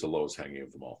hunger is the lowest hanging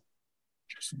of them all,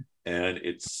 and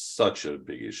it's such a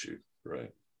big issue,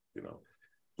 right?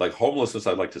 Like homelessness,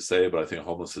 I'd like to say, but I think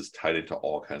homelessness is tied into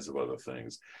all kinds of other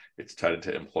things. It's tied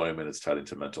into employment. It's tied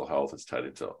into mental health. It's tied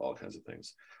into all kinds of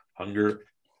things. Hunger,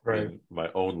 right? In my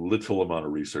own little amount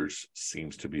of research,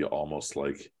 seems to be almost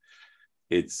like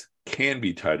can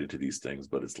be tied into these things,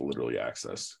 but it's literally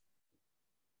access.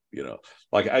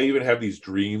 Like I even have these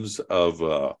dreams of,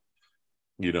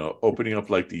 opening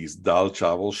up like these dal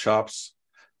chawal shops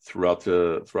throughout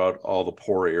all the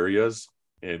poor areas,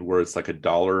 and where it's like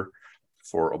 $1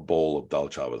 for a bowl of dal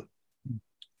chawal,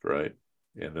 right?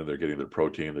 And then they're getting their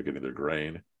protein, they're getting their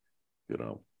grain,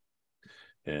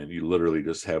 and you literally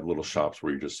just have little shops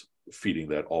where you're just feeding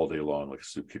that all day long, like a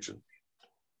soup kitchen,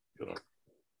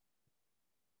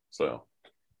 So,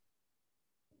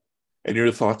 and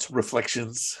your thoughts,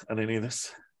 reflections on any of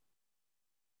this?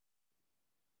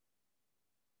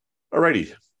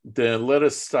 Alrighty, then let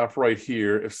us stop right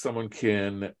here. If someone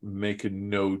can make a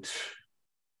note,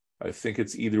 I think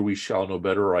it's either we shall know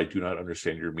better or I do not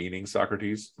understand your meaning,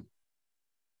 Socrates.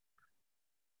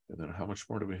 And then how much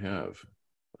more do we have?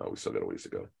 Oh, we still got a ways to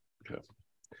go. Okay.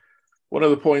 One of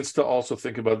the points to also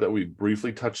think about that we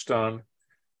briefly touched on,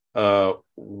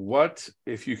 what,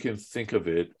 if you can think of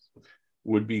it,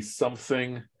 would be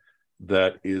something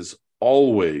that is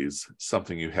always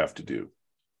something you have to do.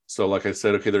 So like I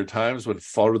said, okay, there are times when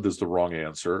fard is the wrong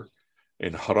answer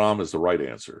and haram is the right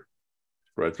answer,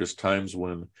 right? There's times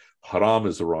when haram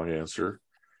is the wrong answer,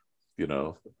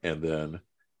 and then,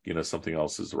 something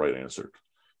else is the right answer.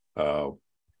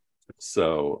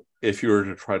 So if you were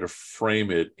to try to frame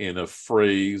it in a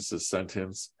phrase, a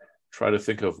sentence, try to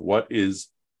think of what is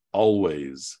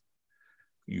always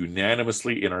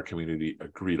unanimously in our community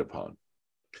agreed upon.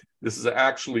 This is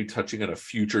actually touching on a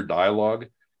future dialogue,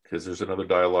 because there's another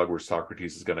dialogue where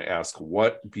Socrates is going to ask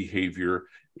what behavior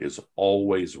is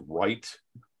always right,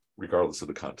 regardless of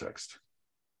the context.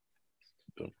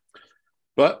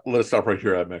 But let's stop right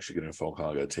here. I'm actually getting a phone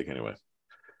call I got to take anyway.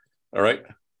 All right.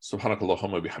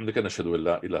 Subhanakallahumma bihamdika nashhadu an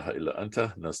la ilaha illa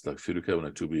anta nastaghfiruka wa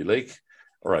natubu ilayk.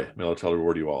 All right. May Allah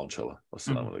reward you all, inshallah.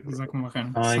 Wassalamu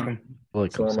alaikum. Alaikum.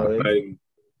 Welcome.